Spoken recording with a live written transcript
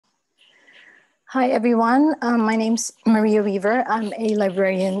Hi, everyone. My name's Maria Weaver. I'm a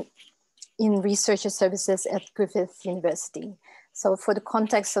librarian in Research Services at Griffith University. So for the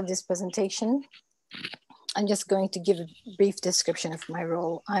context of this presentation, I'm just going to give a brief description of my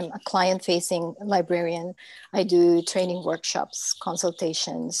role. I'm a client-facing librarian. I do training workshops,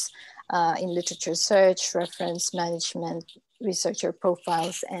 consultations in literature search, reference management, researcher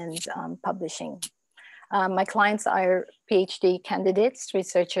profiles, and publishing. My clients are PhD candidates,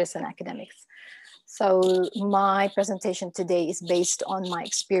 researchers, and academics. So my presentation today is based on my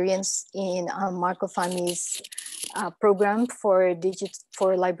experience in Marco Fahmi's program for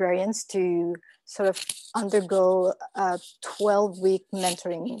librarians to sort of undergo a 12-week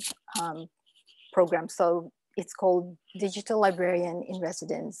mentoring program. So it's called Digital Librarian in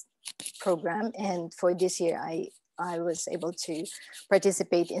Residence program. And for this year, I was able to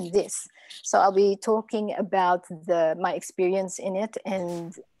participate in this. So I'll be talking about my experience in it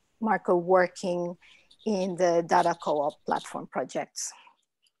and Marco working in the data co-op platform projects.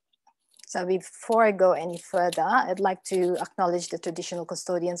 So before I go any further, I'd like to acknowledge the traditional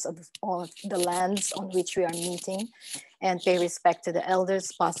custodians of the lands on which we are meeting and pay respect to the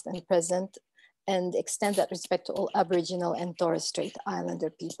elders past and present, and extend that respect to all Aboriginal and Torres Strait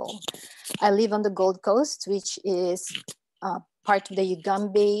Islander people. I live on the Gold Coast, which is part of the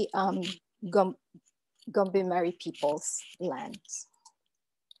Yugambeh Gombe-Mari people's lands.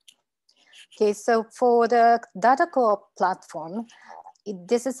 Okay, so for the data co-op platform,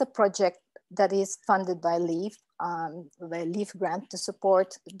 this is a project that is funded by LEAF, the LEAF grant to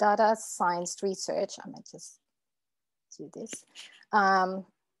support data science research. I might just do this.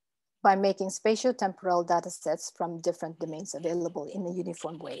 By making spatio-temporal data sets from different domains available in a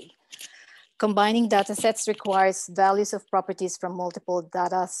uniform way. Combining data sets requires values of properties from multiple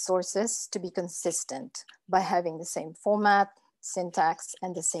data sources to be consistent by having the same format, syntax,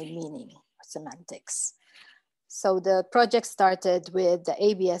 and the same meaning, semantics. So the project started with the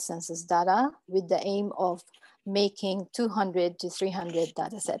ABS Census data with the aim of making 200 to 300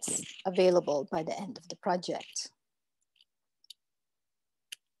 data sets available by the end of the project.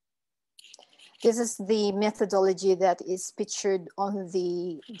 This is the methodology that is pictured on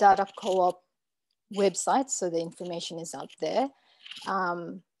the data co-op website. So the information is out there.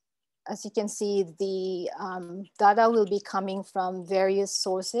 As you can see, the data will be coming from various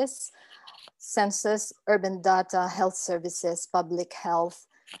sources: census, urban data, health services, public health,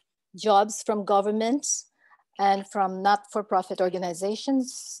 jobs from governments, and from not-for-profit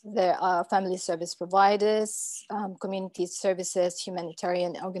organizations. There are family service providers, community services,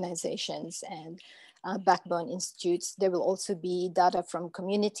 humanitarian organizations, and backbone institutes. There will also be data from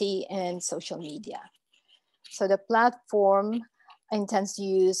community and social media. So the platform intends to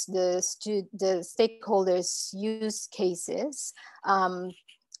use the stakeholders' use cases,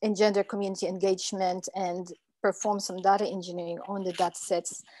 engender community engagement, and perform some data engineering on the data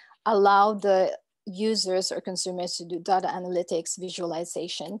sets, allow the users or consumers to do data analytics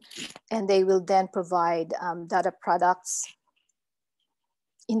visualization, and they will then provide data products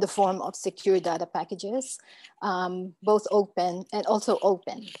in the form of secure data packages, both open and also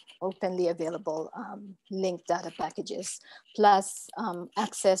openly available linked data packages, plus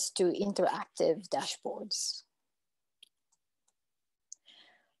access to interactive dashboards.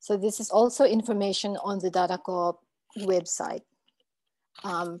 So this is also information on the Data Co-op website.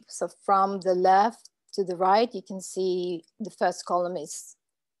 So from the left to the right, you can see the first column is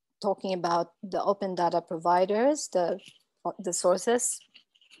talking about the open data providers, the sources.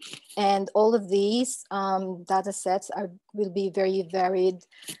 And all of these data sets will be very varied,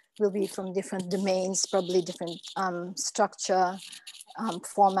 will be from different domains, probably different structure,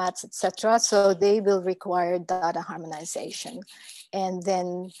 formats, etc. So they will require data harmonization. And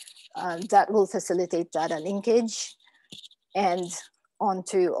then that will facilitate data linkage and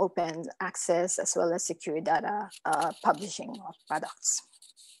onto open access as well as secure data publishing of products.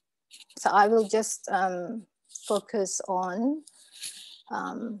 So I will just focus on,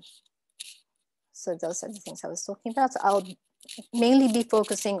 so those are the things I was talking about. So I'll mainly be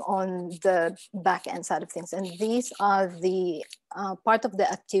focusing on the back end side of things. And these are the part of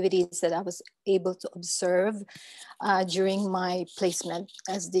the activities that I was able to observe during my placement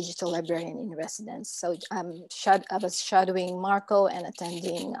as digital librarian in residence. So I was shadowing Marco and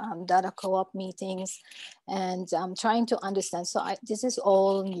attending data co-op meetings, and I'm trying to understand. So this is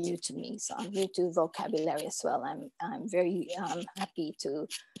all new to me. So I'm new to vocabulary as well. I'm very happy to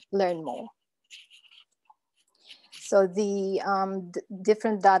learn more. So the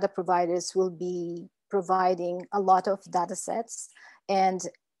different data providers will be providing a lot of data sets, and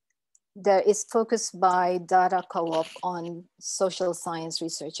there is focus by data co-op on social science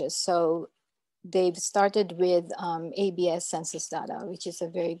researchers. So they've started with ABS Census data, which is a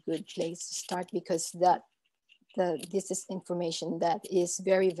very good place to start because this is information that is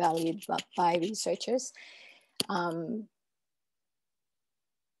very valued by researchers. And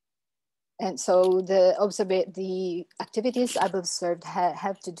so the activities I've observed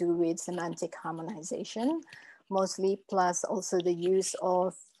have to do with semantic harmonization, mostly, plus also the use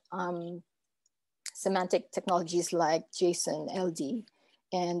of semantic technologies like JSON, LD,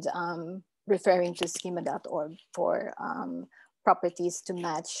 and referring to schema.org for properties to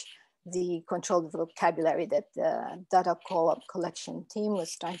match the controlled vocabulary that the data collection team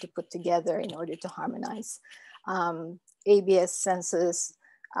was trying to put together in order to harmonize ABS Census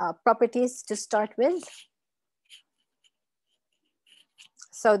properties to start with.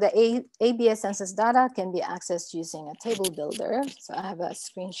 So the ABS Census data can be accessed using a table builder. So I have a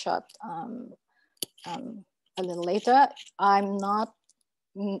screenshot a little later. I'm not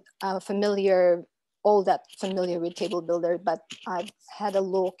all that familiar with table builder, but I've had a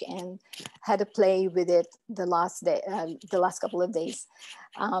look and had a play with it the last couple of days.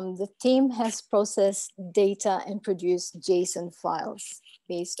 The team has processed data and produced JSON files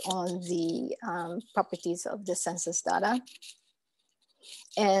based on the properties of the census data.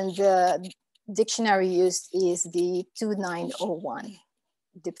 And the dictionary used is the 2901,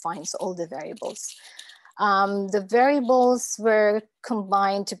 defines all the variables. The variables were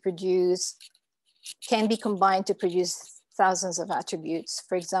combined to produce, can be combined to produce thousands of attributes.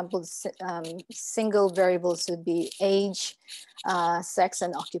 For example, single variables would be age, sex,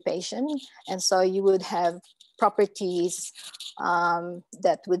 and occupation. And so you would have properties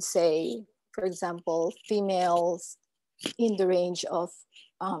that would say, for example, females in the range of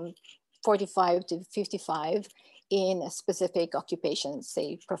 45 to 55 in a specific occupation,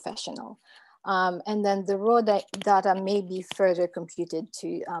 say professional. And then the raw data may be further computed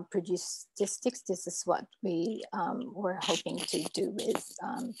to produce statistics. This is what we were hoping to do with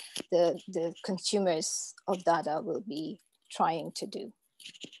the consumers of data will be trying to do.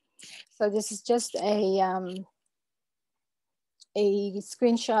 So this is just a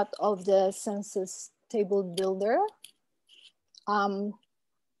screenshot of the census table builder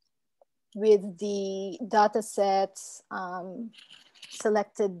with the data sets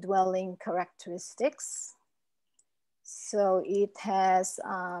selected dwelling characteristics. So it has,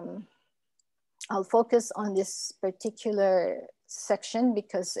 I'll focus on this particular section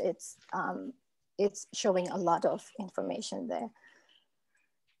because it's showing a lot of information there.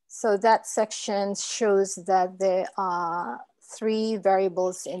 So that section shows that there are 3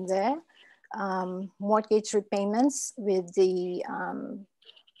 variables in there. Mortgage repayments with the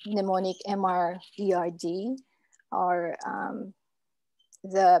mnemonic MRERD, or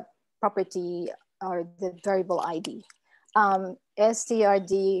the property or the variable ID,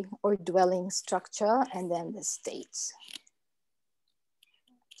 STRD or dwelling structure, and then the states.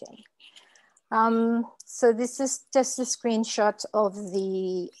 Okay. So this is just a screenshot of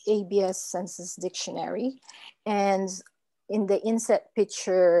the ABS Census Dictionary. And in the inset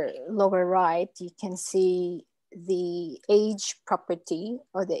picture lower right, you can see the age property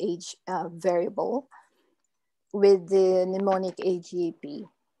or the age variable with the mnemonic AGAP.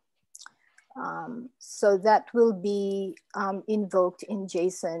 So that will be invoked in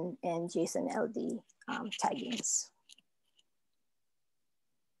JSON and JSON LD taggings.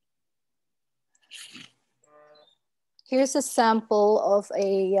 Here's a sample of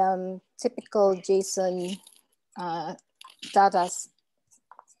a typical JSON data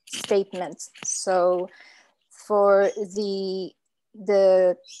statement. So for the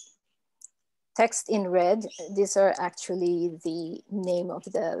text in red, these are actually the name of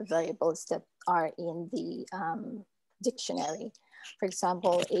the variables that are in the dictionary. For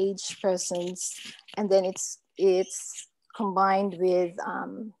example, age, persons, and then it's combined with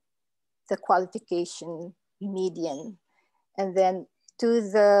the qualification, median. And then to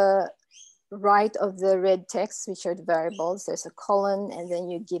the right of the red text, which are the variables, there's a colon, and then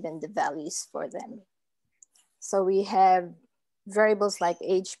you're given the values for them. So we have variables like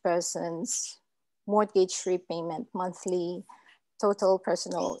age, persons, mortgage repayment monthly, total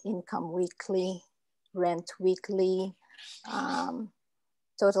personal income weekly, rent weekly,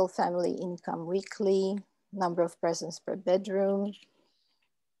 total family income weekly, number of persons per bedroom,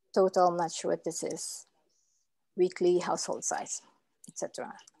 total, I'm not sure what this is, weekly household size,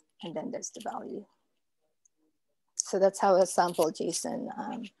 etc. And then there's the value. So that's how a sample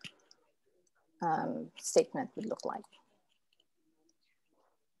JSON statement would look like.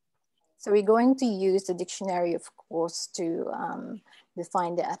 So we're going to use the dictionary, of course, to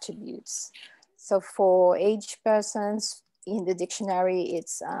define the attributes. So for age persons in the dictionary,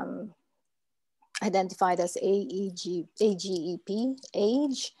 it's identified as AGEP,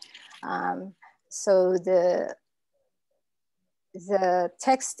 age. So the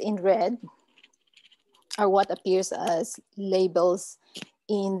text in red are what appears as labels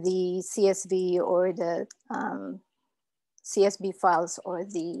in the CSV or the CSV files or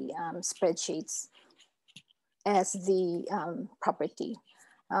the spreadsheets as the property.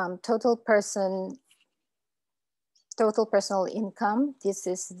 Total personal income. This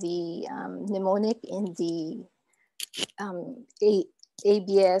is the mnemonic in the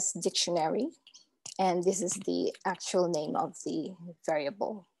ABS dictionary. And this is the actual name of the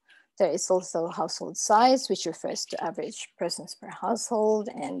variable. There is also household size, which refers to average persons per household,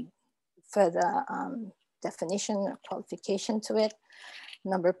 and further definition or qualification to it.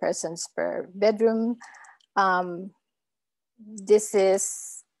 Number of persons per bedroom. This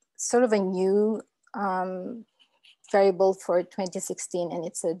is sort of a new variable for 2016, and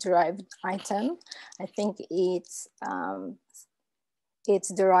it's a derived item. I think it's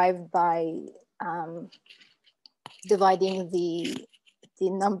derived by dividing the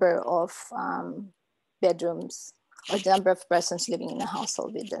number of bedrooms, or the number of persons living in a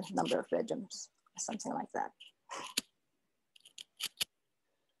household with the number of bedrooms, or something like that.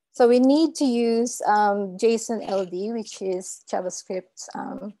 So we need to use JSON LD, which is JavaScript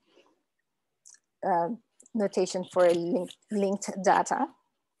notation for linked data,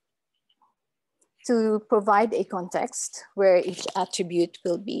 to provide a context where each attribute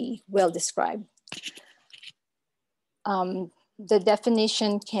will be well described. The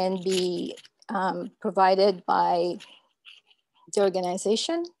definition can be provided by the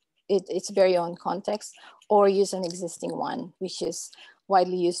organization, its very own context, or use an existing one, which is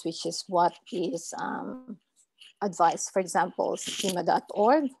widely used, which is what is advised. For example,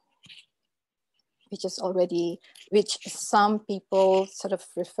 schema.org, which some people sort of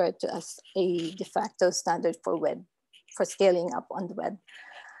refer to as a de facto standard for scaling up on the web.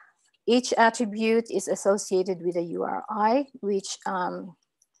 Each attribute is associated with a URI, which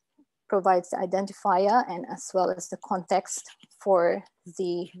provides the identifier and as well as the context for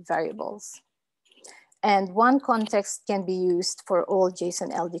the variables. And one context can be used for all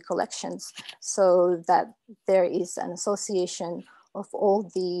JSON LD collections, so that there is an association of all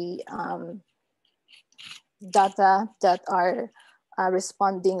the data that are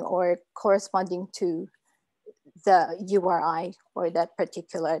responding or corresponding to the URI or that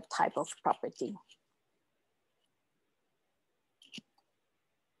particular type of property.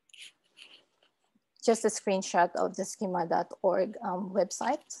 Just a screenshot of the schema.org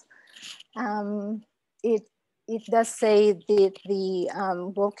website. It does say that the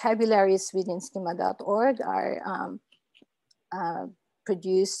vocabularies within schema.org are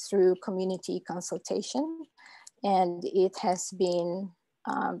produced through community consultation, and it has been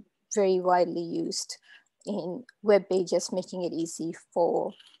very widely used in web pages, making it easy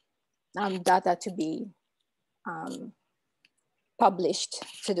for data to be published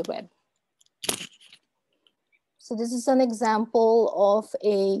to the web. So this is an example of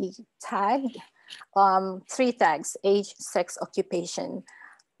a tag, 3 tags, age, sex, occupation,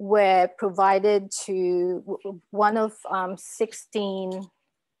 were provided to one of 16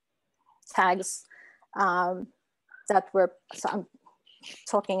 tags that were, so I'm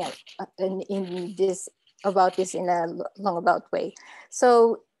talking about this in a long way.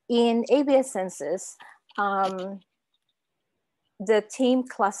 So in ABS Census, the team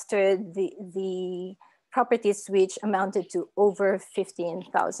clustered the properties which amounted to over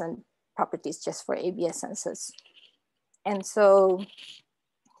 15,000 properties just for ABS Census. And so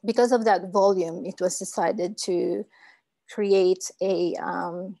because of that volume, it was decided to create a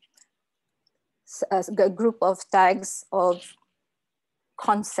group of tags of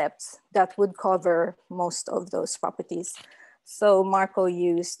concepts that would cover most of those properties. So Marco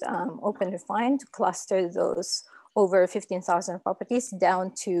used OpenRefine to cluster those over 15,000 properties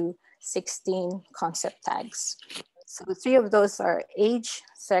down to 16 concept tags. So 3 of those are age,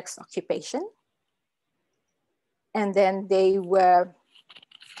 sex, occupation. And then they were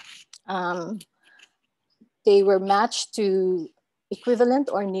matched to equivalent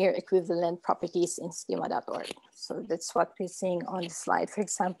or near equivalent properties in schema.org. So that's what we're seeing on the slide. For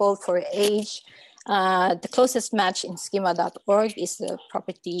example, for age, the closest match in schema.org is the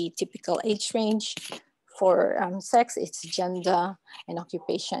property typical age range. For sex, it's gender, and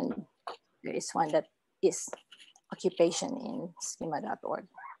occupation. There is one that is occupation in schema.org.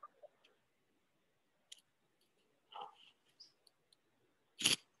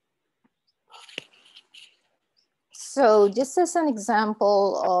 So this is an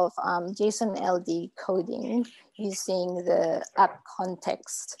example of JSON LD coding using the app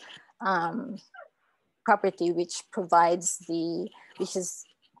context property which provides which is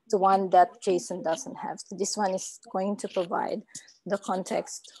the one that JSON doesn't have. So this one is going to provide the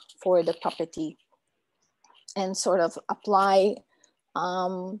context for the property and sort of apply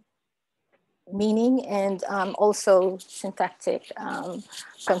meaning and also syntactic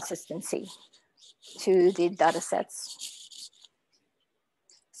consistency to the data sets.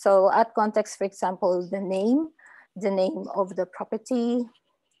 So add context, for example, the name of the property.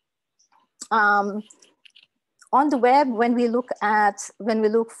 On the web, when we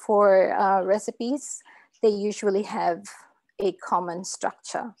look for recipes, they usually have a common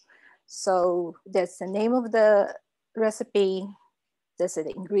structure. So there's the name of the recipe, there's an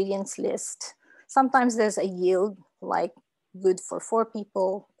ingredients list. Sometimes there's a yield, like good for 4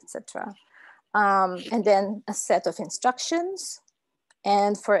 people, etc. And then a set of instructions.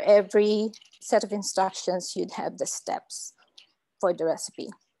 And for every set of instructions, you'd have the steps for the recipe.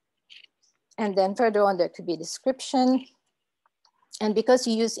 And then further on, there could be a description. And because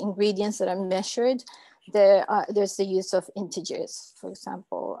you use ingredients that are measured, there's the use of integers. For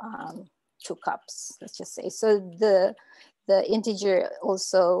example, 2 cups, let's just say. So the integer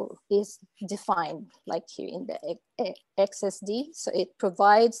also is defined like here in the XSD. So it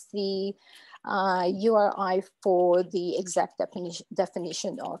provides the URI for the exact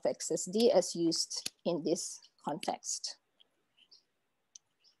definition of XSD as used in this context.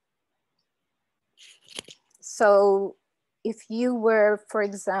 So if you were, for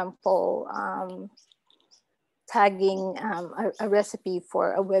example, tagging a recipe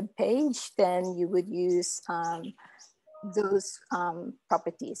for a web page, then you would use those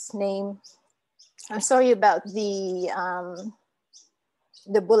properties. Name. I'm sorry about the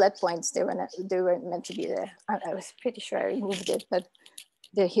bullet points. They weren't meant to be there. I was pretty sure I removed it, but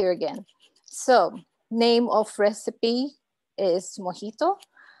they're here again. So name of recipe is mojito.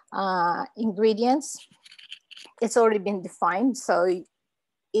 Ingredients, it's already been defined, so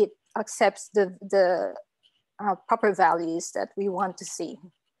it accepts the proper values that we want to see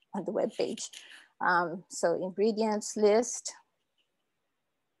on the web page. So ingredients list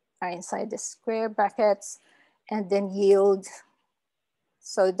are inside the square brackets, and then yield.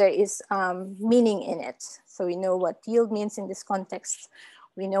 So there is meaning in it. So we know what yield means in this context.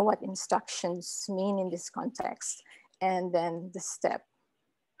 We know what instructions mean in this context, and then the step,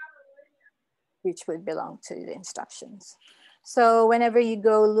 which would belong to the instructions. So whenever you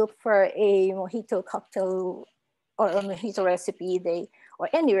go look for a mojito cocktail or a mojito recipe, or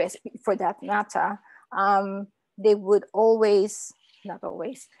any recipe for that matter, they would always, not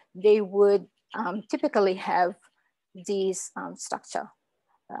always, they would typically have these structure,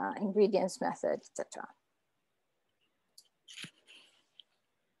 ingredients, method, etc.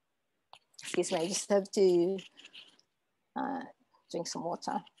 Excuse me, I just have to drink some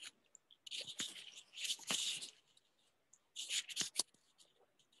water.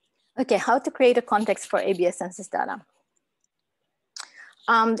 Okay, how to create a context for ABS Census data.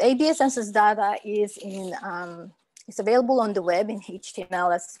 The ABS Census data is it's available on the web in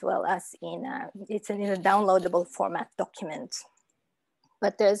HTML as well as it's in a downloadable format document.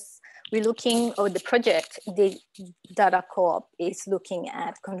 But we're looking, or the project, the data co-op is looking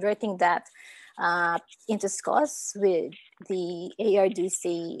at converting that into SCOS with the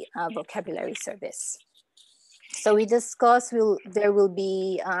ARDC vocabulary service. So with the SCOS, there will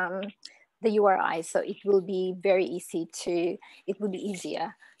be the URI, so it will be very easy it will be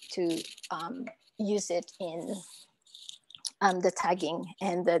easier to use it in the tagging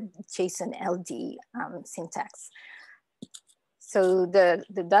and the JSON LD syntax. So the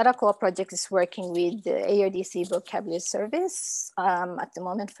data co-op project is working with the ARDC vocabulary service. At the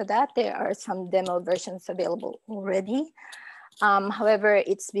moment for that, there are some demo versions available already. However,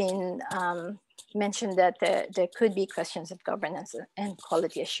 it's been mentioned that there could be questions of governance and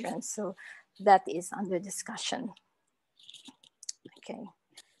quality assurance. So that is under discussion. Okay,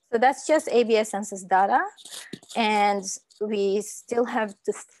 so that's just ABS Census data. And we still have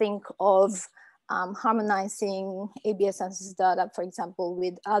to think of harmonizing ABS Census data, for example,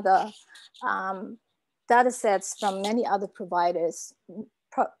 with other data sets from many other providers,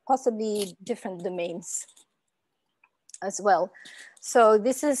 possibly different domains as well. So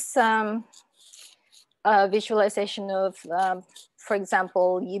this is a visualization of, for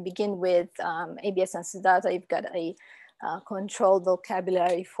example, you begin with ABS Census data, you've got a controlled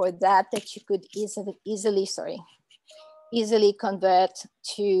vocabulary for that you could easily convert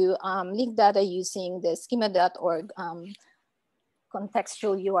to link data using the schema.org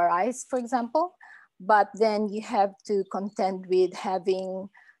contextual URIs, for example. But then you have to contend with having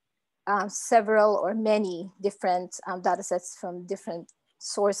several or many different data sets from different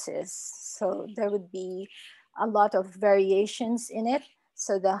sources. So there would be a lot of variations in it.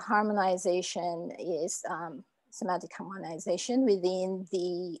 So the harmonization is semantic harmonization within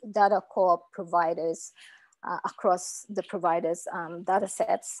the data co-op providers across the providers' data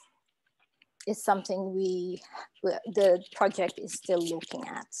sets is something the project is still looking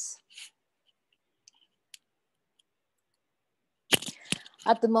at.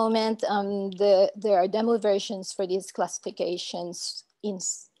 At the moment, there are demo versions for these classifications in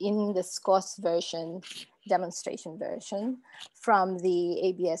the SCOS version, demonstration version, from the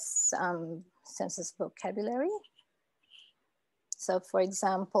ABS Census vocabulary. So for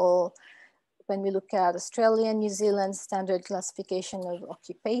example, when we look at Australia, New Zealand standard classification of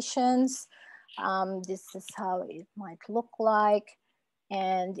occupations, this is how it might look like.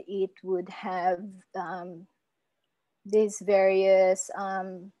 And it would have these various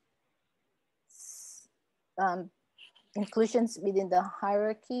inclusions within the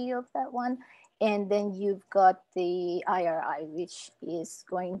hierarchy of that one. And then you've got the IRI, which is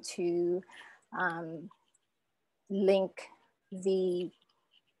going to link the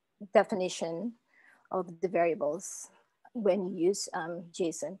definition of the variables when you use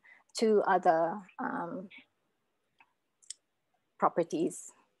JSON to other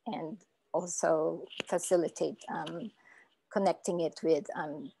properties, and also facilitate connecting it with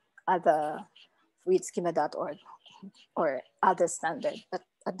schema.org or other standard, but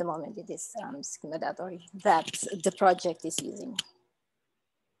at the moment it is schema.org that the project is using.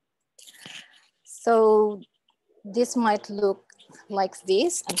 So this might look like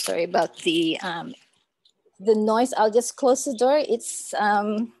this. I'm sorry about the noise. I'll just close the door.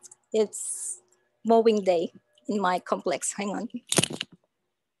 It's mowing day in my complex. Hang on.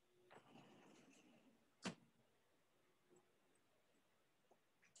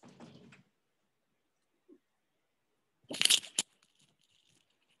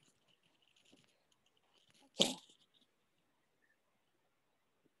 Okay.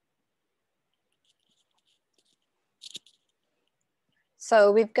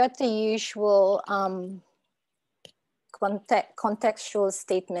 So we've got the usual contextual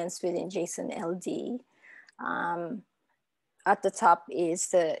statements within JSON LD. At the top is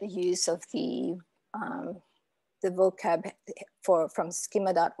the use of the vocab from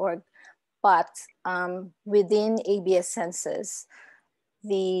schema.org, but within ABS Census,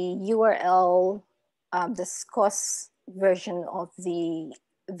 the URL, the SCOS version of the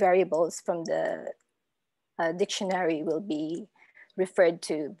variables from the dictionary will be referred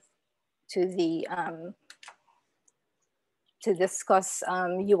to the SCOS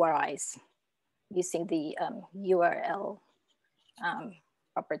URIs using the URL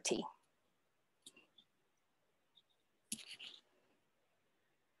property.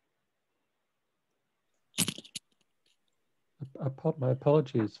 My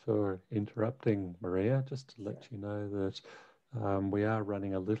apologies for interrupting, Maria, just to let you know that we are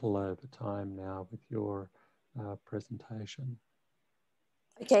running a little over time now with your presentation.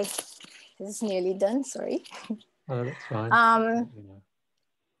 Okay, this is nearly done, sorry. Oh, that's fine.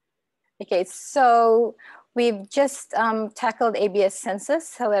 Okay, so we've just tackled ABS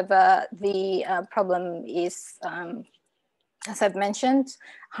Census. However, the problem is, as I've mentioned,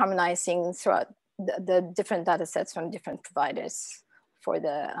 harmonizing throughout the different data sets from different providers for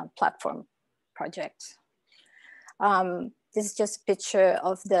the platform project. This is just a picture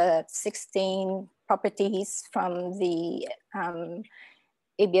of the 16 properties from the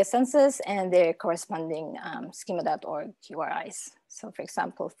ABS Census and their corresponding schema.org URIs. So for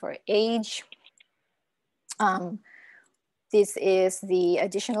example, for age, this is the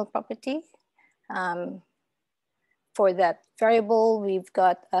additional property. For that variable, we've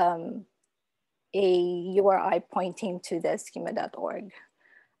got a URI pointing to the schema.org,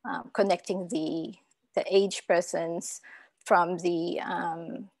 connecting the age persons from the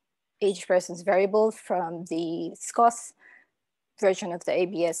age persons variable from the SCOS version of the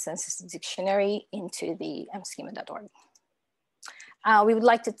ABS Census Dictionary into the schema.org. We would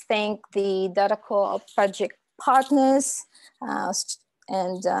like to thank the Data Co-op project partners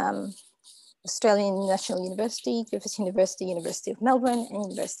and Australian National University, Griffith University, University of Melbourne, and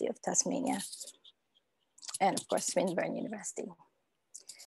University of Tasmania, and of course, Swinburne University.